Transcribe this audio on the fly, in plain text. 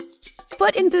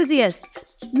Foot enthusiasts,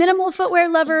 minimal footwear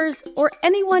lovers, or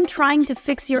anyone trying to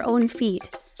fix your own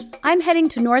feet. I'm heading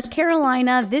to North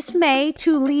Carolina this May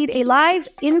to lead a live,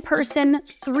 in-person,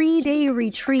 3-day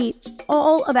retreat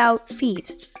all about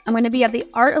feet. I'm going to be at the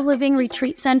Art of Living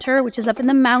Retreat Center, which is up in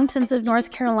the mountains of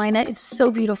North Carolina. It's so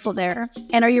beautiful there.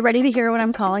 And are you ready to hear what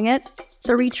I'm calling it?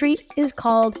 The retreat is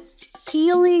called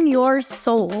Healing Your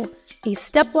Soul, a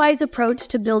stepwise approach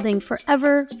to building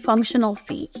forever functional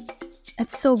feet.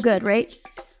 That's so good, right?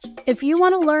 If you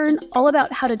want to learn all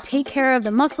about how to take care of the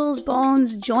muscles,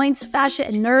 bones, joints, fascia,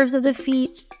 and nerves of the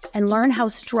feet, and learn how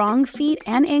strong feet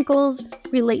and ankles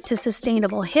relate to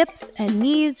sustainable hips and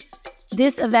knees,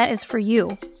 this event is for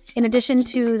you. In addition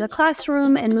to the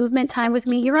classroom and movement time with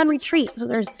me, you're on retreat. So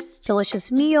there's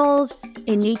delicious meals,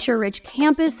 a nature-rich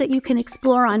campus that you can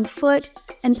explore on foot,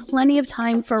 and plenty of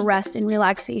time for rest and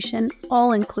relaxation,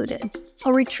 all included.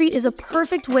 A retreat is a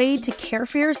perfect way to care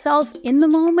for yourself in the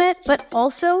moment, but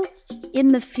also in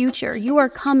the future. You are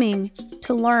coming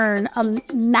to learn a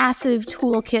massive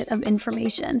toolkit of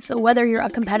information. So whether you're a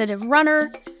competitive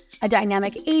runner, a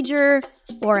dynamic ager,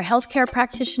 or a healthcare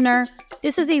practitioner,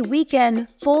 this is a weekend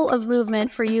full of movement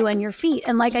for you and your feet.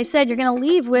 And like I said, you're going to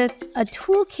leave with a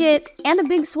toolkit and a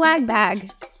big swag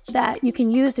bag that you can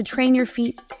use to train your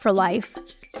feet for life.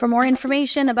 For more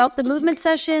information about the movement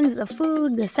sessions, the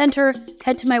food, the center,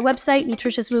 head to my website,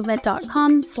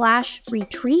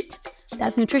 nutritiousmovement.com/retreat.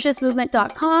 That's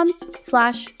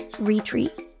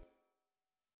nutritiousmovement.com/retreat.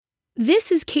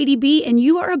 This is Katie B, and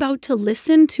you are about to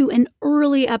listen to an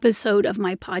early episode of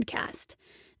my podcast.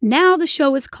 Now the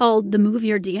show is called the Move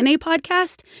Your DNA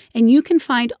Podcast, and you can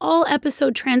find all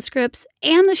episode transcripts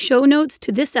and the show notes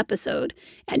to this episode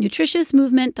at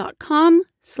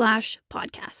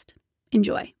nutritiousmovement.com/podcast.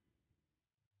 Enjoy.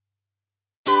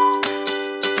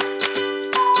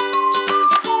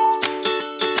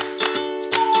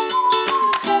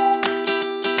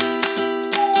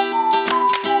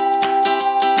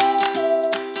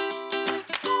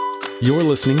 You're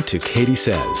listening to Katie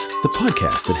Says, the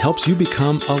podcast that helps you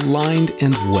become aligned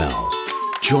and well.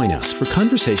 Join us for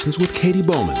conversations with Katie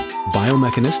Bowman,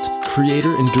 biomechanist,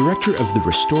 creator, and director of the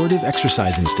Restorative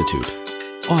Exercise Institute,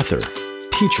 author,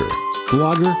 teacher,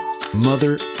 blogger,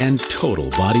 mother, and total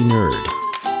body nerd.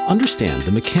 Understand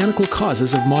the mechanical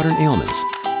causes of modern ailments,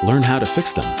 learn how to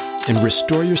fix them, and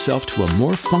restore yourself to a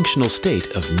more functional state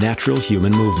of natural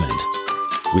human movement.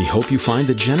 We hope you find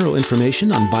the general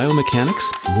information on biomechanics,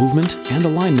 movement, and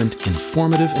alignment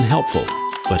informative and helpful,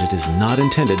 but it is not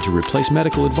intended to replace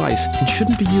medical advice and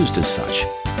shouldn't be used as such.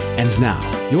 And now,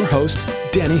 your host,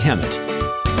 Danny Hemmett.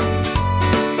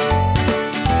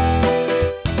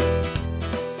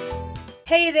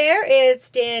 Hey there, it's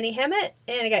Danny Hemmett,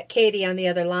 and I got Katie on the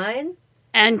other line.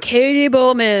 And Katie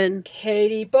Bowman.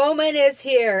 Katie Bowman is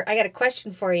here. I got a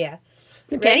question for you.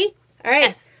 Okay. Ready? All right.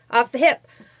 Yes. Off the hip.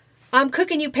 I'm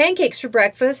cooking you pancakes for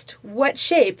breakfast. What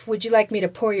shape would you like me to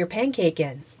pour your pancake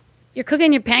in? You're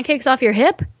cooking your pancakes off your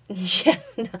hip? Yeah.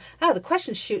 Oh, the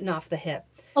question's shooting off the hip.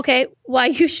 Okay, why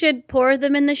you should pour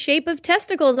them in the shape of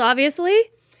testicles,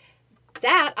 obviously.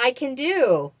 That I can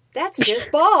do. That's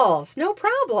just balls. No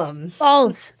problem.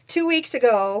 Balls. 2 weeks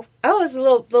ago, it was a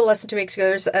little less than 2 weeks ago,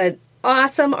 there's an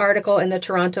awesome article in the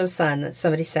Toronto Sun that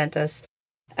somebody sent us.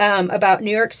 About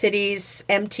New York City's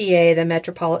MTA, the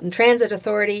Metropolitan Transit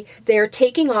Authority. They're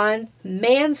taking on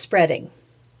manspreading.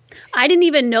 I didn't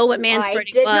even know what manspreading was.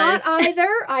 I did not either.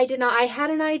 I did not. I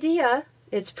had an idea.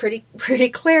 It's pretty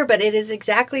clear, but it is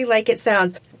exactly like it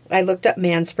sounds. I looked up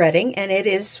manspreading, and it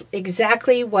is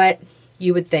exactly what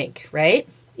you would think, right?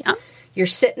 Yeah. You're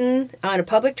sitting on a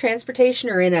public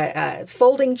transportation or in a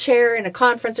folding chair in a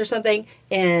conference or something,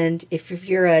 and if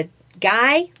you're a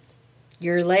guy,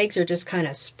 your legs are just kind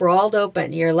of sprawled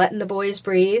open. You're letting the boys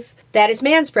breathe. That is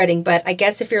manspreading, but I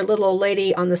guess if you're a little old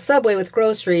lady on the subway with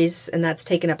groceries and that's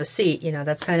taking up a seat,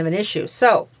 that's kind of an issue.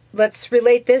 So let's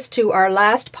relate this to our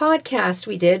last podcast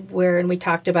we did wherein we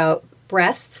talked about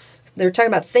breasts. They're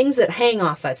talking about things that hang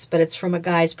off us, but it's from a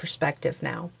guy's perspective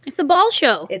now. It's the ball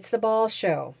show. It's the ball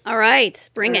show. All right,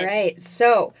 bring it. All right,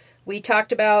 so we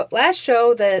talked about last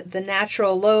show the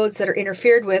natural loads that are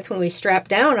interfered with when we strap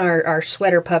down our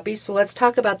sweater puppies. So let's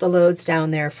talk about the loads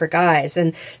down there for guys.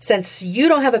 And since you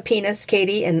don't have a penis,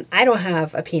 Katie, and I don't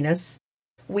have a penis,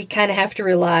 we kind of have to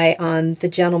rely on the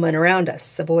gentlemen around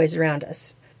us, the boys around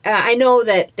us. I know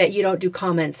that you don't do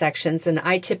comment sections, and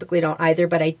I typically don't either,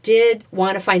 but I did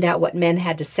want to find out what men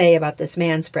had to say about this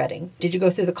manspreading. Did you go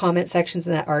through the comment sections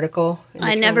in that article?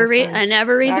 I never read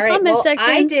the comment section.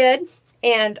 I did.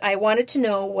 And I wanted to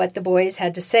know what the boys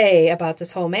had to say about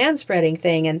this whole man spreading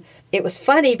thing. And it was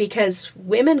funny because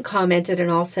women commented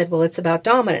and all said, well, it's about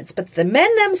dominance. But the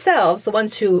men themselves, the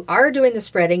ones who are doing the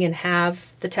spreading and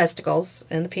have the testicles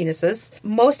and the penises,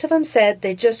 most of them said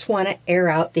they just want to air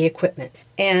out the equipment.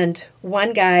 And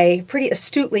one guy pretty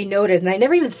astutely noted, and I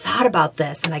never even thought about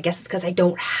this, and I guess it's because I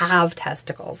don't have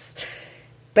testicles,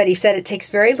 but he said it takes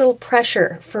very little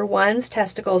pressure for one's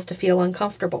testicles to feel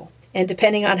uncomfortable. And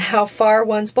depending on how far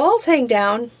one's balls hang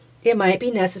down, it might be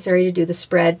necessary to do the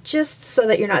spread just so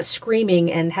that you're not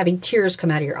screaming and having tears come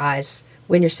out of your eyes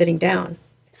when you're sitting down.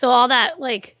 So all that,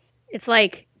 like, it's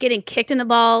like getting kicked in the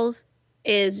balls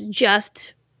is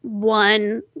just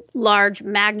one large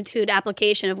magnitude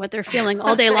application of what they're feeling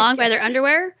all day long by their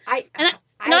underwear. I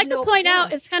like to point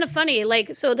out, it's kind of funny,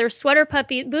 like, so they're sweater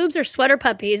puppies, boobs are sweater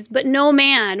puppies, but no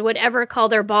man would ever call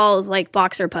their balls like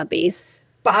boxer puppies.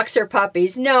 Boxer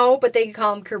puppies, no, but they can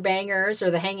call them kerbangers or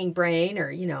the hanging brain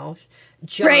or,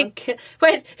 junk. Right.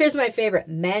 Wait, here's my favorite,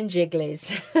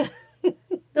 manjigglies.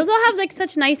 Those all have like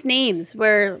such nice names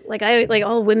where like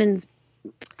all women's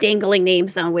dangling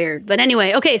names sound weird. But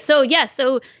anyway, okay, so yes,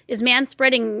 so is man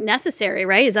spreading necessary,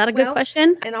 right? Is that a good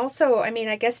question? And also, I mean,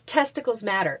 I guess testicles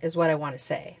matter is what I want to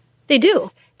say. They do.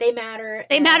 They matter.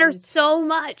 They matter so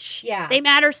much. Yeah. They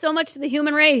matter so much to the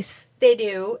human race. They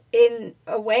do. In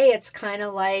a way, it's kind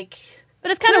of like...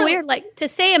 But it's kind of weird, like, to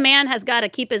say a man has got to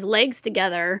keep his legs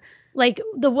together, like,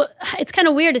 it's kind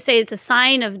of weird to say it's a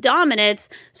sign of dominance.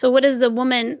 So what is the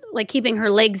woman, like, keeping her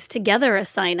legs together a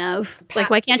sign of? Like,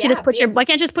 why can't you just put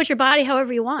your body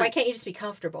however you want? Why can't you just be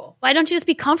comfortable? Why don't you just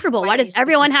be comfortable? Why does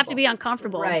everyone have to be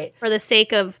uncomfortable? Right. For the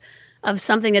sake of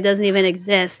something that doesn't even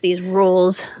exist, these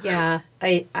rules. Yeah.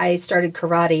 I started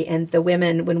karate, and the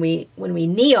women, when we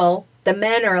kneel, the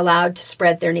men are allowed to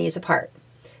spread their knees apart.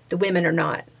 The women are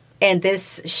not. And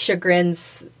this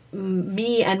chagrins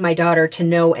me and my daughter to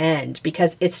no end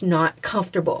because it's not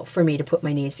comfortable for me to put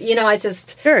my knees. It's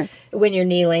just, sure, when you're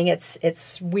kneeling,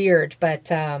 it's weird. But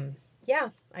yeah,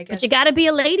 I guess. But you got to be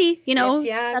a lady,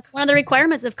 That's one of the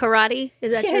requirements of karate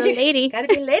is that you're a lady. Got to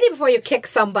be a lady before you kick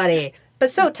somebody. But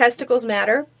so testicles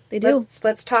matter. They do.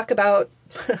 Let's talk about,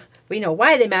 we know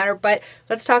why they matter, but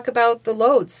let's talk about the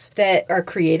loads that are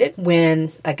created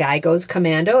when a guy goes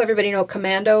commando. Everybody know what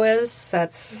commando is?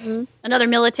 That's another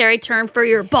military term for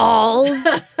your balls.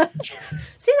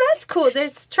 See, that's cool.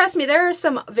 Trust me, there are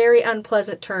some very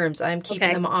unpleasant terms. I'm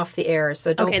keeping them off the air,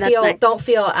 so don't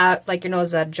feel out like your nose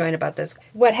is out of joint about this.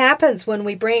 What happens when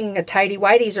we bring tighty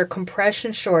whities or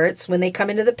compression shorts when they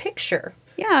come into the picture?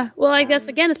 Yeah, well, I guess,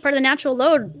 again, it's part of the natural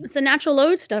load. It's the natural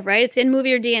load stuff, right? It's in Move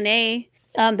Your DNA,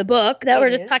 the book, that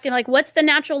we're just talking, like, what's the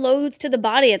natural loads to the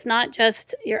body? It's not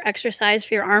just your exercise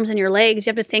for your arms and your legs. You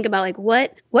have to think about, like,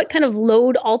 what kind of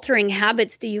load-altering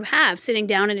habits do you have? Sitting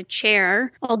down in a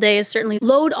chair all day is certainly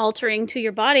load-altering to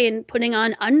your body, and putting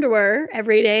on underwear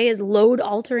every day is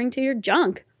load-altering to your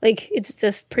junk. Like, it's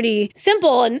just pretty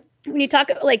simple. And when you talk,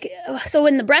 like, so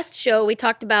in the breast show, we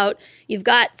talked about you've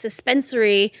got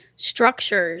suspensory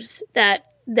structures that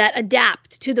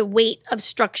adapt to the weight of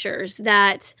structures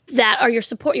that are your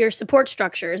support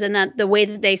structures, and that the way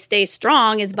that they stay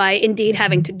strong is by indeed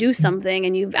having to do something,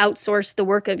 and you've outsourced the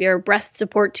work of your breast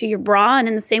support to your bra. And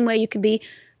in the same way, you could be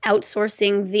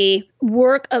outsourcing the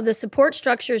work of the support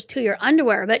structures to your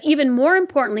underwear. But even more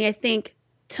importantly, I think,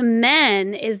 to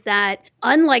men, is that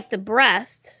unlike the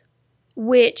breasts,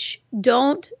 which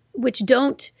don't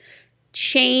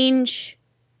change,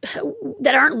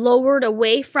 that aren't lowered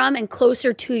away from and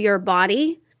closer to your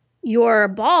body, your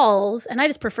balls, and I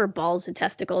just prefer balls to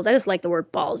testicles. I just like the word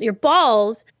balls. Your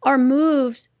balls are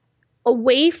moved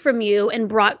away from you and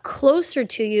brought closer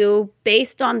to you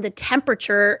based on the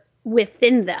temperature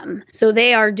within them. So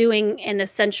they are doing an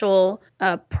essential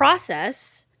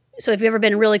process. So if you've ever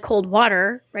been in really cold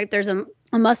water, right, there's a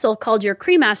muscle called your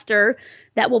cremaster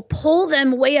that will pull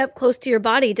them way up close to your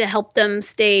body to help them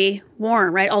stay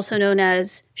warm, right? Also known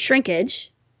as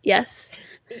shrinkage. Yes.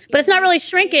 But it's not really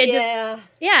shrinkage.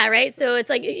 Yeah. Right? So it's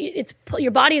like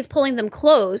your body is pulling them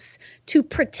close to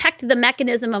protect the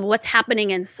mechanism of what's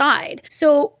happening inside.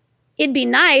 So it'd be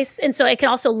nice. And so it can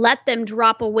also let them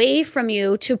drop away from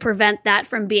you to prevent that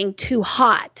from being too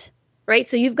hot, right?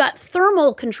 So you've got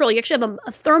thermal control. You actually have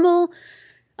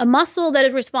a muscle that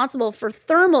is responsible for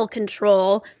thermal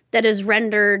control that is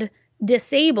rendered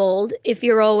disabled if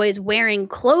you're always wearing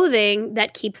clothing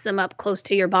that keeps them up close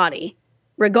to your body,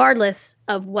 regardless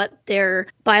of what their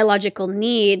biological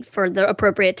need for the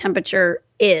appropriate temperature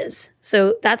is.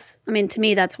 So to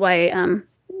me, that's why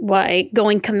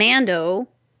going commando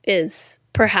is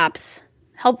perhaps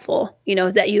helpful,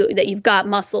 is that you've got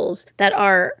muscles that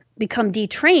are become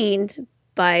detrained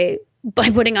by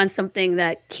putting on something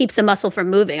that keeps a muscle from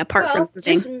moving, apart from moving.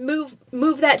 Just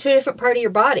move that to a different part of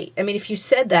your body. I mean, if you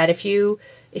said that, if you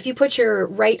put your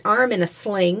right arm in a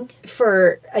sling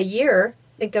for a year,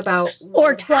 think about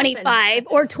or 25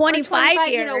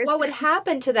 years. You know, what would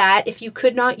happen to that if you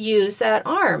could not use that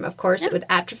arm? Of course, it would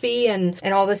atrophy and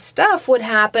all this stuff would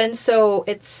happen. So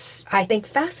it's, I think,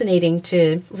 fascinating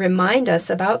to remind us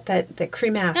about the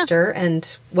Cremaster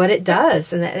and what it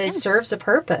does and that it serves a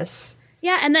purpose.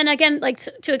 Yeah, and then again, like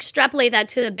to extrapolate that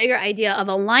to the bigger idea of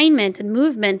alignment and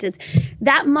movement is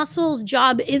that muscle's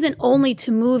job isn't only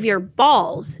to move your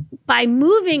balls. By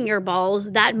moving your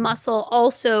balls, that muscle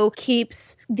also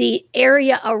keeps the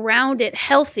area around it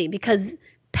healthy, because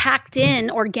packed in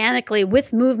organically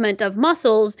with movement of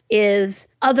muscles is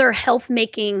other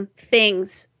health-making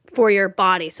things for your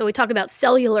body. So we talk about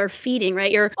cellular feeding,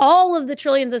 right? All of the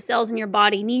trillions of cells in your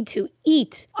body need to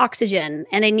eat oxygen,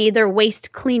 and they need their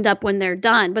waste cleaned up when they're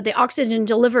done. But the oxygen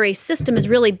delivery system is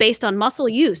really based on muscle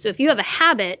use. So if you have a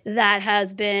habit that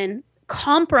has been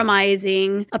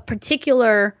compromising a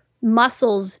particular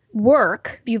muscle's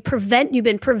work, you've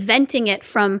been preventing it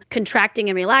from contracting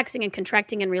and relaxing and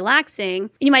contracting and relaxing.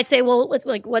 And you might say, well,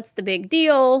 what's the big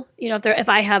deal? You know, if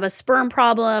I have a sperm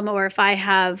problem, or if I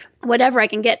have whatever, I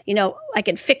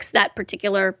can fix that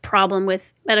particular problem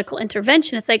with medical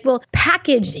intervention. It's like, well,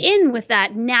 packaged in with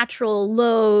that natural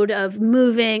load of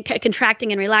moving,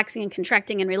 contracting and relaxing and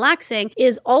contracting and relaxing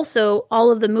is also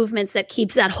all of the movements that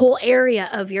keeps that whole area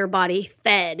of your body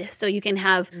fed. So you can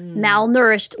have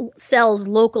malnourished cells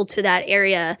local to that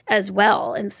area as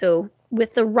well. And so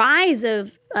with the rise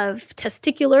of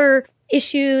testicular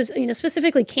issues,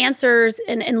 specifically cancers,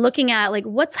 and looking at like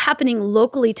what's happening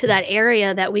locally to that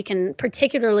area that we can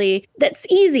that's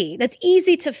easy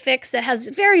to fix, that has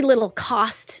very little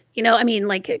cost,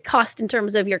 like cost in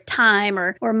terms of your time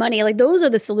or money. Like those are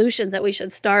the solutions that we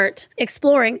should start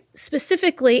exploring,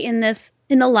 specifically in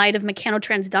the light of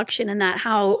mechanotransduction, and that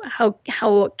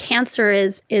how cancer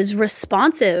is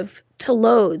responsive to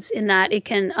loads, in that it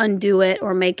can undo it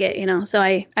or make it, So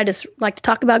I just like to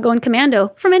talk about going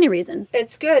commando for many reasons.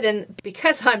 It's good. And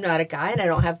because I'm not a guy and I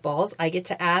don't have balls, I get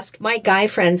to ask my guy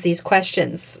friends these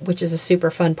questions, which is a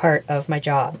super fun part of my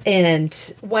job. And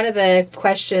one of the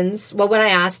questions, when I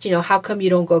asked, how come you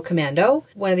don't go commando?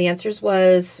 One of the answers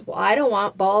was, well, I don't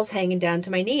want balls hanging down to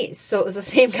my knees. So it was the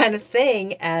same kind of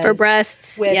thing as for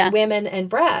breasts with women and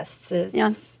breasts.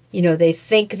 They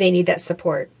think they need that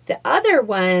support. The other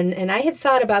one, and I had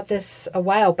thought about this a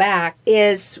while back,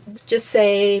 is just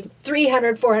say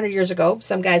 300, 400 years ago,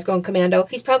 some guy's going commando.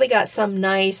 He's probably got some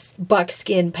nice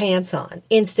buckskin pants on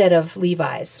instead of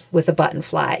Levi's with the button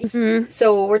flies. Mm-hmm.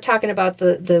 So we're talking about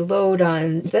the load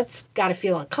on, that's got to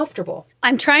feel uncomfortable.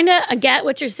 I'm trying to get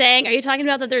what you're saying. Are you talking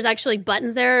about that there's actually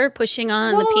buttons there pushing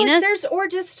on the penis? Or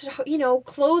just,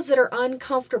 clothes that are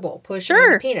uncomfortable pushing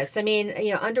on the penis. I mean,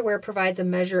 underwear provides a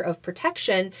measure of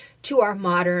protection to our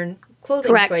modern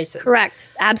clothing choices. Correct.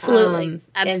 Absolutely.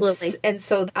 Absolutely. And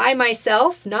so I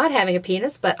myself, not having a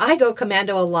penis, but I go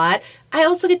commando a lot. I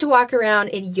also get to walk around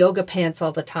in yoga pants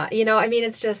all the time.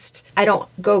 It's just, I don't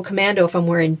go commando if I'm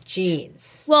wearing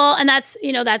jeans. Well, and that's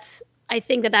I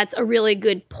think that's a really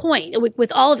good point.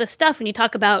 With all of this stuff, when you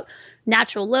talk about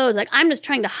natural loads, like I'm just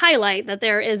trying to highlight that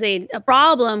there is a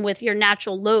problem with your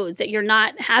natural loads, that you're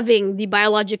not having the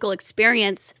biological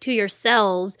experience to your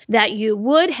cells that you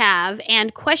would have,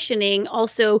 and questioning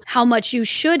also how much you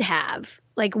should have.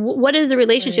 Like, what is the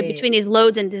relationship between these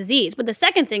loads and disease? But the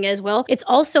second thing is, it's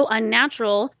also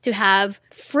unnatural to have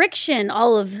friction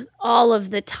all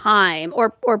of the time,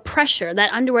 or pressure.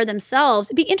 That underwear themselves,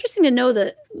 it'd be interesting to know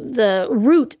the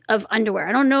root of underwear.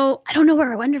 I don't know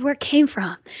where underwear came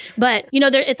from, but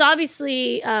it's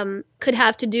obviously could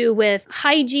have to do with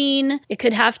hygiene. It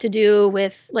could have to do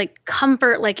with like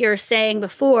comfort, like you were saying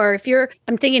before.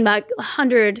 I'm thinking about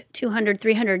 100, 200,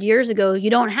 300 years ago, you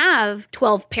don't have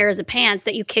 12 pairs of pants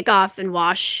that you kick off and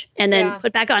wash and then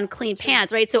put back on clean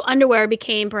pants, right? So underwear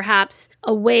became perhaps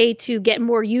a way to get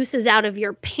more uses out of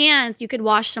your pants. You could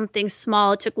wash something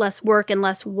small. It took less work and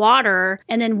less water,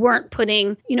 and then weren't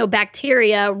putting,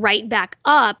 bacteria right back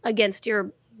up against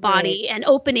your body and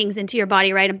openings into your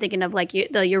body, right? I'm thinking of like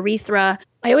the urethra.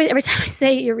 Every time I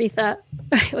say urethra,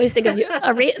 I always think of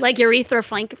like urethra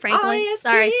Franklin.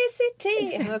 Sorry.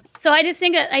 So I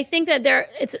think that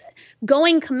it's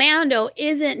going commando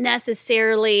isn't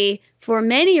necessarily for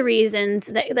many reasons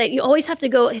that you always have to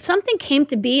go. If something came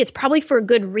to be, it's probably for a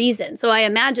good reason. So I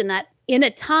imagine that in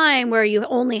a time where you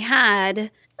only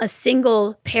had a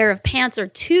single pair of pants or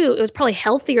two, it was probably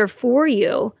healthier for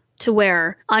you to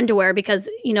wear underwear because,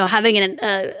 having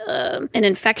an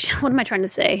infection, what am I trying to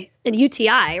say? An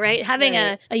UTI, right? Having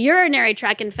a urinary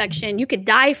tract infection, you could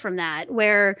die from that,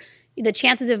 where the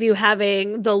chances of you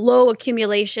having the low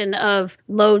accumulation of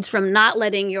loads from not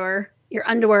letting your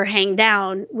underwear hang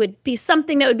down would be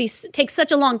something that would take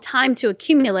such a long time to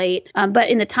accumulate. But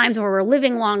in the times where we're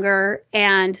living longer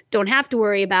and don't have to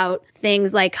worry about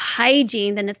things like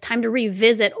hygiene, then it's time to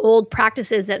revisit old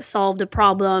practices that solved a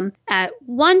problem at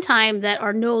one time that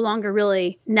are no longer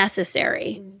really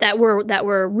necessary, that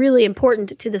were really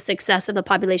important to the success of the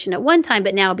population at one time,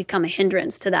 but now become a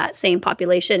hindrance to that same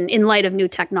population in light of new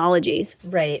technologies.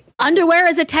 Right. Underwear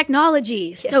is a technology.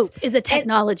 Yes. Soap is a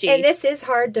technology. And this is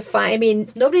hard to find. I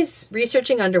mean, nobody's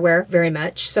researching underwear very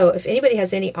much. So if anybody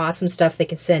has any awesome stuff they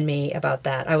can send me about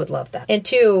that, I would love that. And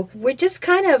two, we just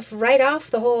kind of write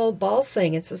off the whole balls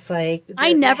thing. It's just like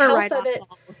I never write off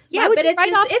balls. Yeah, but it's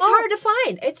hard to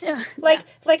find. It's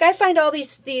like I find all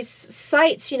these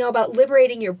sites, about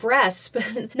liberating your breasts,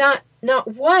 but not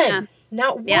one. Yeah.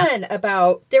 Not one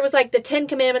about, there was like the 10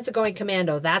 Commandments of going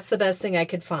commando. That's the best thing I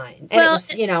could find. And it was,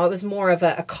 it was more of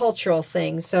a cultural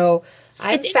thing. So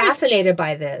I'm fascinated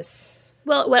by this.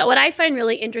 Well, what I find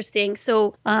really interesting,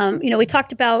 so, we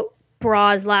talked about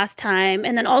bras last time.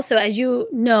 And then also, as you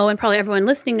know, and probably everyone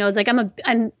listening knows, like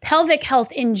I'm pelvic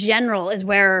health in general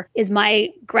is my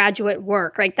graduate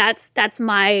work, right? That's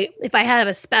my, if I have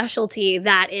a specialty,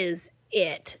 that is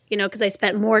it, because I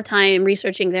spent more time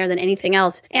researching there than anything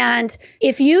else. And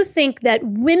if you think that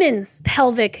women's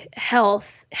pelvic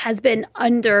health has been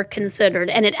under considered,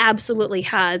 and it absolutely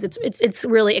has, it's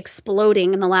really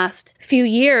exploding in the last few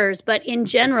years, but in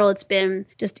general, it's been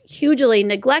just hugely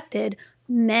neglected.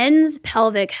 Men's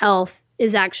pelvic health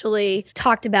is actually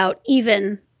talked about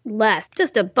even less.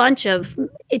 Just a bunch of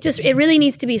it really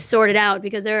needs to be sorted out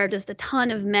because there are just a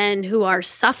ton of men who are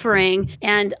suffering.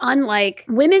 And unlike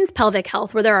women's pelvic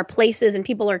health, where there are places and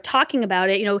people are talking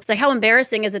about it, it's like, how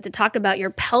embarrassing is it to talk about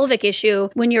your pelvic issue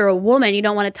when you're a woman? You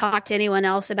don't want to talk to anyone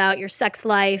else about your sex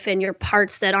life and your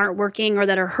parts that aren't working or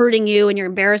that are hurting you, and you're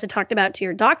embarrassed to talk about it to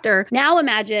your doctor. Now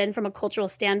imagine from a cultural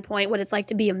standpoint what it's like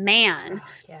to be a man,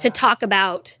 to talk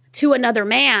about to another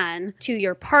man, to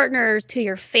your partners, to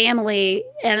your family.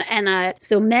 And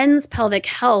so men's pelvic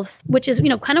health, which is,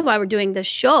 kind of why we're doing this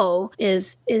show,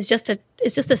 is just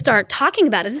to start talking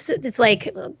about it. It's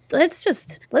like, let's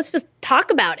just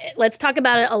talk about it. Let's talk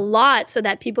about it a lot so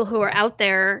that people who are out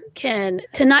there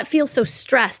to not feel so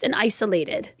stressed and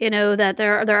isolated, that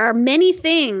there are many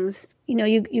things.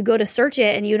 You go to search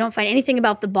it and you don't find anything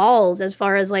about the balls as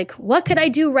far as like, what could I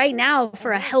do right now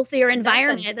for a healthier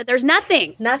environment? That there's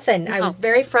nothing. Nothing. No. I was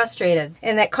very frustrated.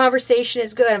 And that conversation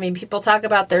is good. I mean, people talk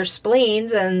about their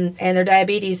spleens and their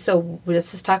diabetes. So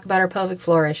let's just talk about our pelvic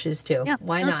floor issues too. Yeah.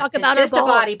 Why let's not? Talk about it's just our balls.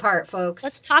 A body part, folks.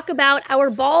 Let's talk about our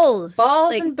balls.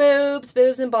 Balls and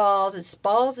boobs and balls. It's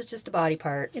balls. It's just a body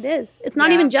part. It is. It's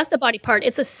not even just a body part.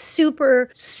 It's a super,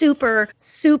 super,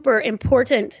 super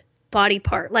important body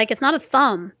part. Like, it's not a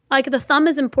thumb. Like, the thumb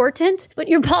is important, but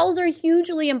your balls are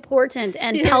hugely important.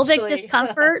 And pelvic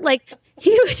discomfort, like,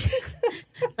 huge.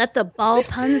 Let the ball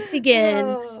puns begin.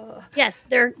 Oh. Yes,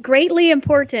 they're greatly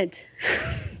important.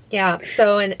 Yeah.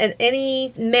 So, and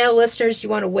any male listeners you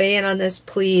want to weigh in on this,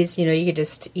 please, you could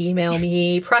just email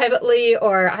me privately,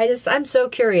 or I'm so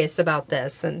curious about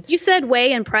this. And you said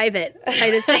weigh in private. I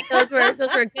just think those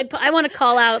were good. I want to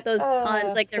call out those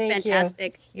puns. Like, they're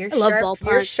fantastic. I love ball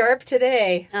puns. You're sharp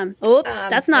today.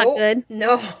 That's not good.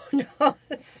 No.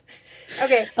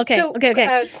 Okay.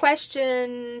 Okay.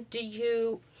 Question. Do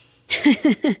you...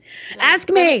 Ask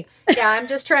me. Yeah, I'm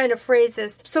just trying to phrase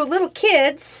this. So little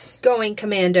kids going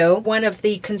commando, one of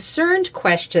the concerned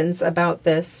questions about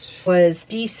this was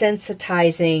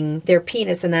desensitizing their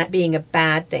penis and that being a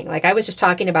bad thing. Like, I was just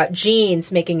talking about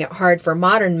genes making it hard for a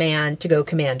modern man to go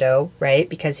commando, right?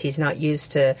 Because he's not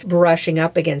used to brushing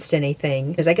up against anything.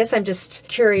 Because I guess I'm just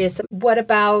curious, would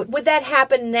that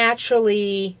happen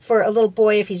naturally for a little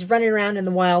boy if he's running around in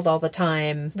the wild all the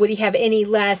time? Would he have any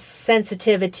less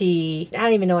sensitivity? I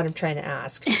don't even know what I'm trying to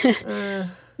ask.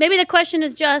 Maybe the question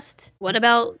is just, what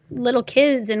about little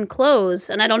kids in clothes?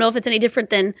 And I don't know if it's any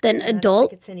different than adult. I don't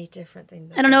think it's any different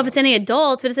than I don't know if it's any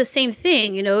adults, but it's the same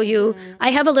thing. I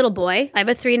have a little boy. I have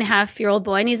a 3.5-year-old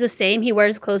boy, and he's the same. He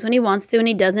wears clothes when he wants to, and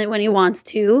he doesn't when he wants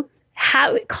to.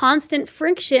 Constant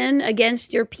friction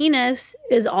against your penis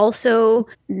is also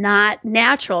not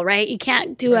natural, right? You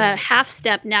can't do a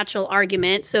half-step natural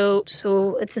argument. So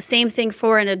it's the same thing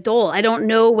for an adult. I don't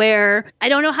know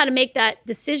how to make that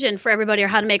decision for everybody or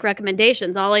how to make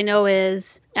recommendations. All I know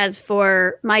is, as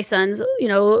for my sons,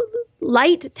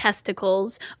 light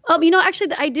testicles.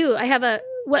 Actually, I do. I have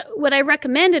what I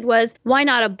recommended was, why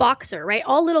not a boxer, right?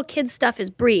 All little kids stuff is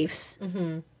briefs.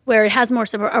 Where it has more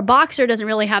support. A boxer doesn't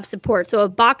really have support. So a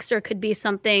boxer could be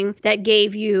something that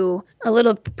gave you a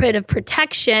little bit of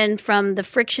protection from the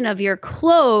friction of your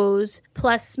clothes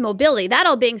plus mobility. That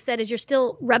all being said is you're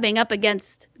still rubbing up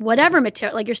against whatever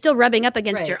material, like you're still rubbing up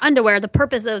against your underwear. The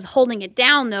purpose is holding it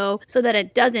down though, so that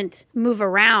it doesn't move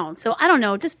around. So I don't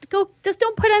know, just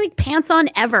don't put any pants on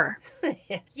ever.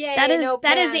 That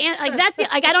is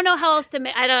like I don't know how else to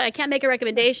make. I can't make a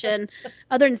recommendation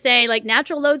other than saying like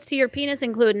natural loads to your penis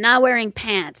include not wearing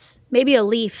pants, maybe a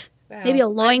leaf, maybe a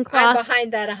loincloth. I'm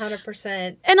behind that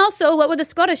 100%. And also, what would the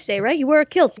Scottish say, right? You wear a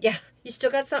kilt. Yeah, you still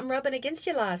got something rubbing against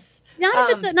you, lass. Not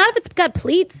if it's got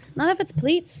pleats. Not if it's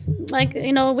pleats. Like,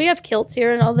 we have kilts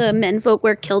here, and all the men folk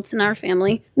wear kilts in our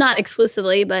family. Not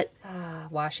exclusively, but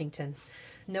Washington.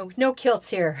 No kilts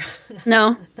here.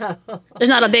 No. There's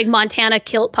not a big Montana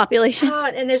kilt population.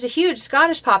 And there's a huge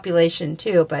Scottish population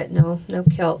too, but no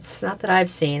kilts. Not that I've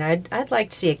seen. I'd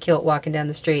like to see a kilt walking down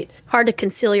the street. Hard to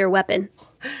conceal your weapon.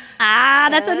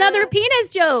 That's another penis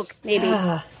joke. Maybe.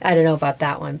 I don't know about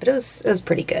that one, but it was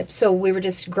pretty good. So we were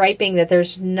just griping that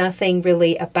there's nothing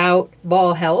really about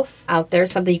ball health out there,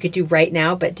 something you could do right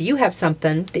now. But do you have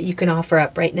something that you can offer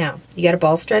up right now? You got a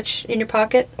ball stretch in your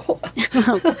pocket?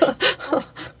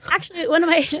 Actually, one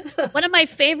of my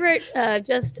favorite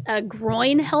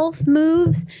groin health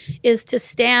moves is to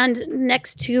stand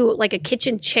next to like a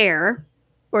kitchen chair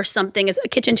or something. A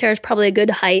kitchen chair is probably a good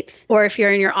height. Or if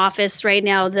you're in your office right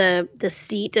now, the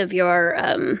seat of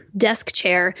your desk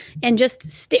chair, and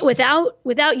just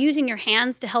without using your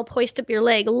hands to help hoist up your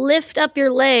leg, lift up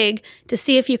your leg to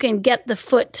see if you can get the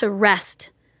foot to rest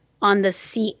on the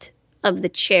seat of the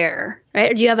chair.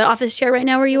 Right? Do you have an office chair right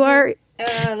now where you are?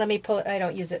 Let me pull it. I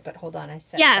don't use it, but hold on. I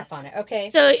set stuff on it. Okay.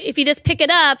 So if you just pick it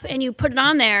up and you put it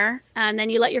on there, and then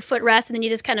you let your foot rest, and then you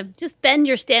just kind of bend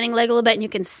your standing leg a little bit, and you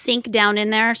can sink down in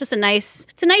there. It's just a nice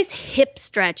hip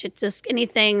stretch. It's just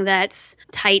anything that's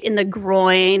tight in the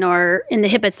groin or in the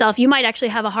hip itself. You might actually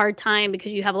have a hard time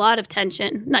because you have a lot of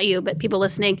tension. Not you, but people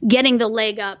listening, getting the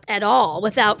leg up at all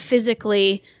without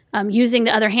physically using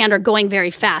the other hand or going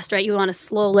very fast, right? You want to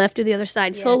slow lift, do the other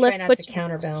side, slow lift. Try not to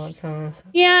counterbalance, huh?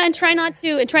 Yeah, and try not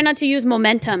to use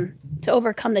momentum to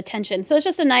overcome the tension. So it's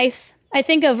just a nice. I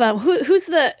think of what's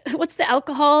the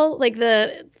alcohol like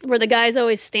where the guy's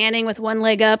always standing with one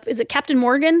leg up? Is it Captain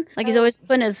Morgan? Like he's always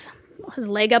putting his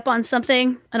leg up on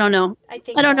something. I don't know. I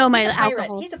don't know my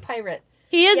alcohol. He's a pirate.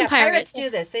 He is a pirate. Pirates do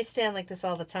this. They stand like this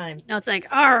all the time. It's like,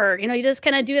 arr, you just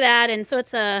kind of do that. And so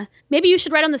it's maybe you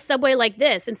should ride on the subway like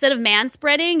this. Instead of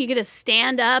man-spreading, you could just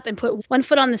stand up and put one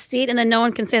foot on the seat, and then no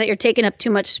one can say that you're taking up too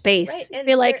much space. Right. And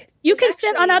be like, you can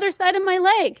sit on the other side of my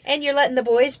leg. And you're letting the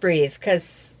boys breathe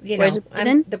because,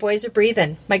 the boys are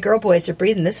breathing. My girl boys are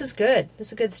breathing. This is good. This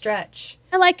is a good stretch.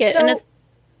 I like it, and it's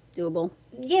doable.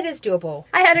 Yeah, it is doable.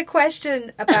 I had a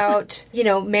question about,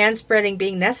 man-spreading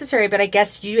being necessary, but I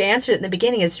guess you answered it in the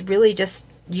beginning. It's really just,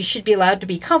 you should be allowed to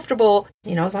be comfortable,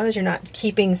 as long as you're not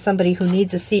keeping somebody who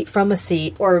needs a seat from a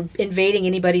seat or invading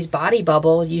anybody's body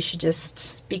bubble. You should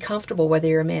just be comfortable whether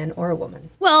you're a man or a woman.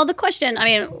 Well, the question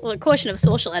of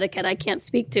social etiquette I can't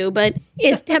speak to, but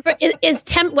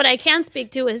what I can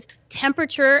speak to is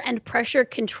temperature and pressure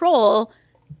control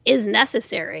is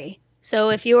necessary. So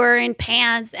if you're in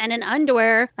pants and in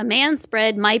underwear, a man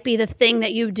spread might be the thing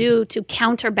that you do to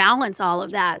counterbalance all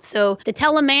of that. So to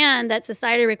tell a man that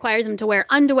society requires him to wear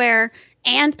underwear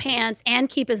and pants and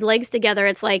keep his legs together,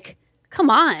 it's like, come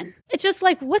on. It's just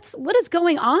like, what is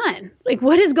going on? Like,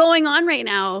 what is going on right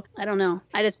now? I don't know.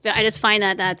 I just find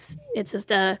it's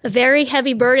just a very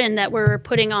heavy burden that we're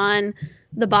putting on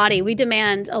the body. We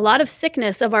demand a lot of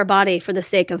sickness of our body for the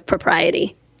sake of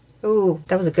propriety. Ooh,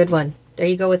 that was a good one. There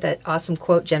you go with that awesome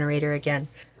quote generator again.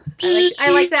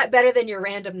 I like that better than your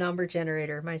random number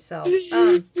generator myself.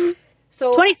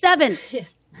 So 27.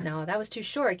 No, that was too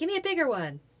short. Give me a bigger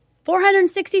one.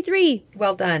 463.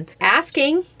 Well done.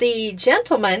 Asking the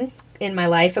gentleman in my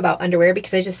life about underwear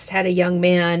because I just had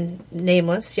a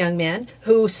nameless young man,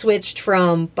 who switched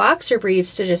from boxer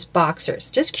briefs to just boxers.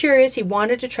 Just curious. He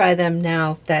wanted to try them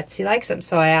now that he likes them.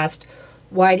 So I asked,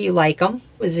 why do you like them?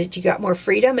 Was it you got more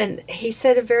freedom? And he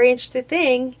said a very interesting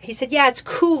thing. He said, yeah, it's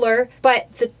cooler,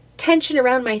 but the tension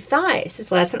around my thighs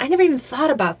is less. And I never even thought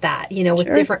about that,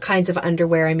 with different kinds of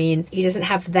underwear. I mean, he doesn't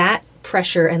have that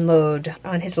pressure and load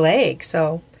on his leg.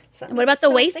 So and what about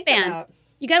the waistband?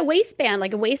 You got a waistband,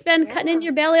 like a waistband cutting into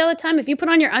your belly all the time. If you put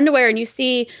on your underwear and you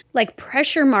see like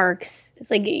pressure marks,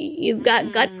 it's like you've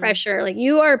got gut pressure. Like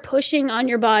you are pushing on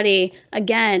your body,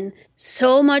 again,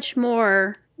 so much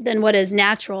more than what is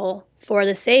natural for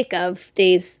the sake of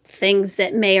these things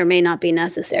that may or may not be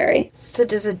necessary. So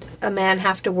does a man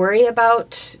have to worry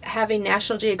about having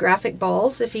National Geographic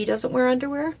balls if he doesn't wear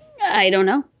underwear? I don't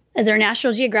know. Is there a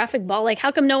National Geographic ball? Like,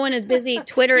 how come no one is busy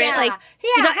Twittering? Yeah, Like,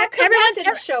 how come that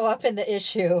didn't show up in the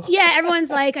issue? Yeah, everyone's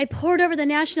like, I poured over the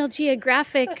National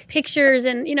Geographic pictures,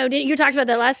 and you talked about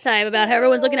that last time about how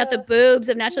everyone's looking at the boobs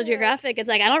of National Geographic. It's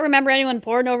like, I don't remember anyone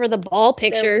pouring over the ball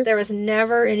pictures. There was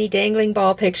never any dangling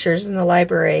ball pictures in the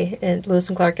library at Lewis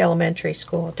and Clark Elementary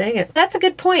School. Dang it. That's a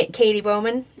good point, Katie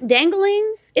Bowman.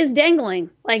 Dangling is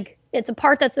dangling. Like, it's a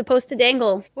part that's supposed to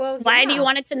dangle. Well, yeah. Why do you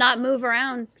want it to not move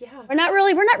around? Yeah. We're not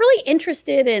really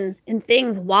interested in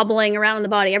things wobbling around in the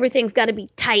body. Everything's got to be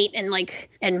tight and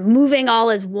moving all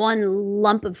as one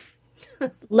lump of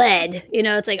lead.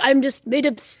 It's like, I'm just made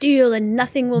of steel and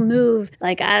nothing will move.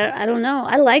 Like, I don't know.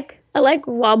 I like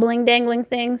wobbling, dangling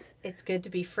things. It's good to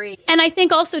be free. And I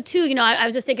think also too, I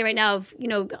was just thinking right now of,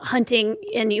 hunting,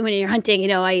 and when you're hunting,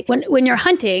 when you're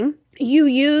hunting, you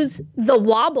use the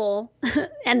wobble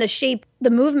and the shape, the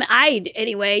movement. I,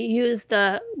 anyway, use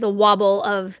the wobble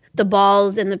of the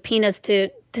balls and the penis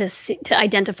to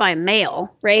identify a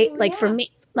male, right? For me,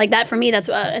 for me, that's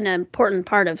an important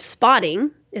part of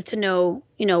spotting, is to know,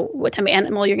 what type of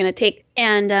animal you're going to take.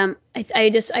 And I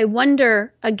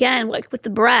wonder, again, like with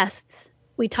the breasts,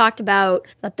 we talked about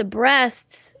that the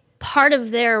breasts, part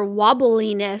of their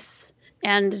wobbliness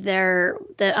and the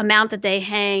amount that they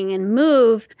hang and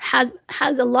move has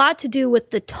a lot to do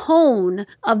with the tone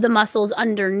of the muscles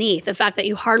underneath, the fact that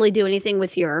you hardly do anything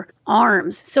with your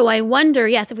arms. So I wonder,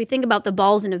 yes, if we think about the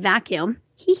balls in a vacuum,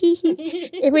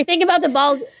 if we think about the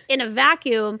balls in a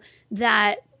vacuum,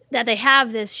 that they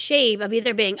have this shape of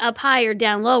either being up high or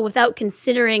down low, without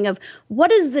considering of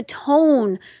what is the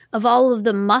tone of all of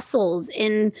the muscles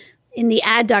in the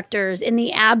adductors, in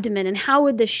the abdomen, and how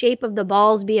would the shape of the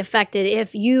balls be affected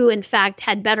if you, in fact,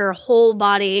 had better whole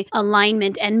body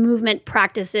alignment and movement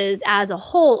practices as a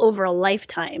whole over a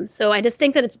lifetime. So I just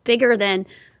think that it's bigger than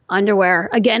underwear.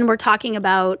 Again, we're talking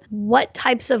about what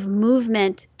types of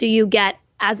movement do you get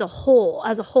as a whole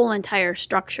entire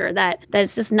structure, that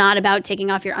it's just not about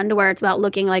taking off your underwear. It's about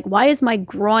looking like, why is my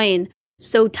groin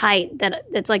so tight that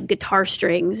it's like guitar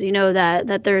strings,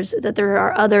 that there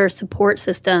are other support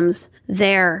systems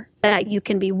there that you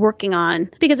can be working on.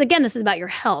 Because again, this is about your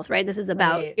health, right? This is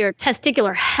about your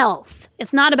testicular health.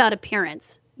 It's not about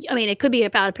appearance. I mean, it could be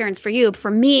about appearance for you. But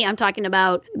for me, I'm talking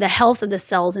about the health of the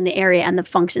cells in the area and the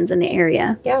functions in the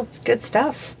area. Yeah, it's good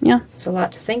stuff. Yeah. It's a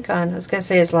lot to think on. I was going to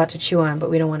say it's a lot to chew on, but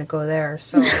we don't want to go there.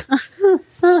 So.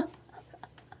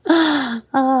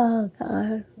 Oh,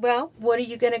 God. Well, what are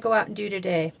you going to go out and do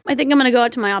today? I think I'm going to go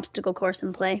out to my obstacle course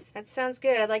and play. That sounds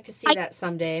good. I'd like to see that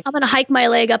someday. I'm going to hike my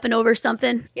leg up and over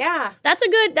something. Yeah. That's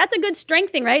a good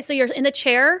strength thing, right? So you're in the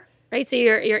chair, right? So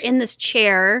you're in this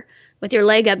chair with your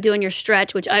leg up doing your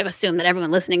stretch, which I assume that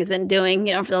everyone listening has been doing,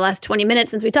 for the last 20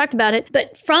 minutes since we talked about it.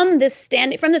 But from this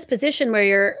position where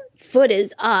your foot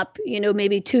is up,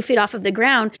 maybe 2 feet off of the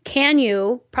ground, can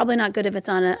you, probably not good if it's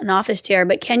on an office chair,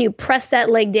 but can you press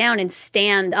that leg down and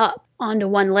stand up onto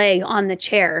one leg on the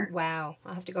chair? Wow.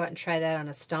 I'll have to go out and try that on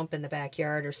a stump in the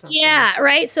backyard or something. Yeah,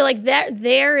 right? So like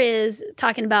there is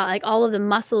talking about like all of the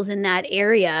muscles in that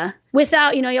area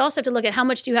without, you also have to look at how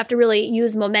much do you have to really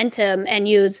use momentum and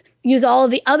use all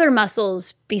of the other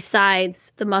muscles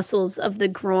besides the muscles of the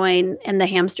groin and the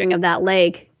hamstring of that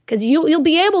leg. Because you'll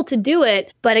be able to do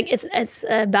it, but it's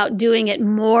about doing it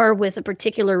more with a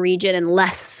particular region and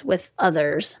less with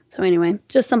others. So anyway,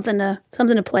 just something to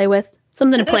play with.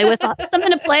 Something to play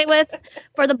with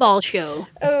for the ball show.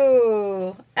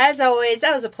 Oh, as always,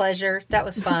 that was a pleasure. That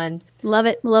was fun. Love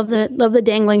it. Love the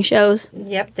dangling shows.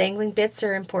 Yep, dangling bits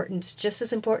are important, just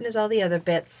as important as all the other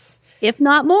bits. If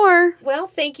not more. Well,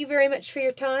 thank you very much for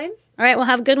your time. All right, well,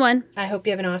 have a good one. I hope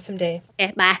you have an awesome day.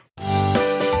 Okay, bye.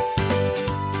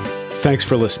 Thanks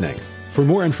for listening. For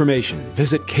more information,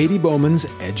 visit Katie Bowman's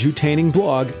edutaining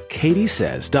blog,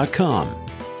 katiesays.com.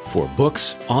 For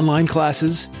books, online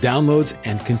classes, downloads,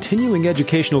 and continuing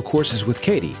educational courses with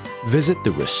Katie, visit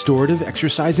the Restorative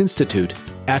Exercise Institute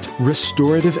at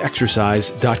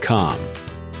restorativeexercise.com.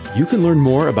 You can learn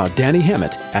more about Danny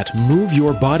Hemmett at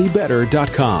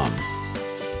moveyourbodybetter.com.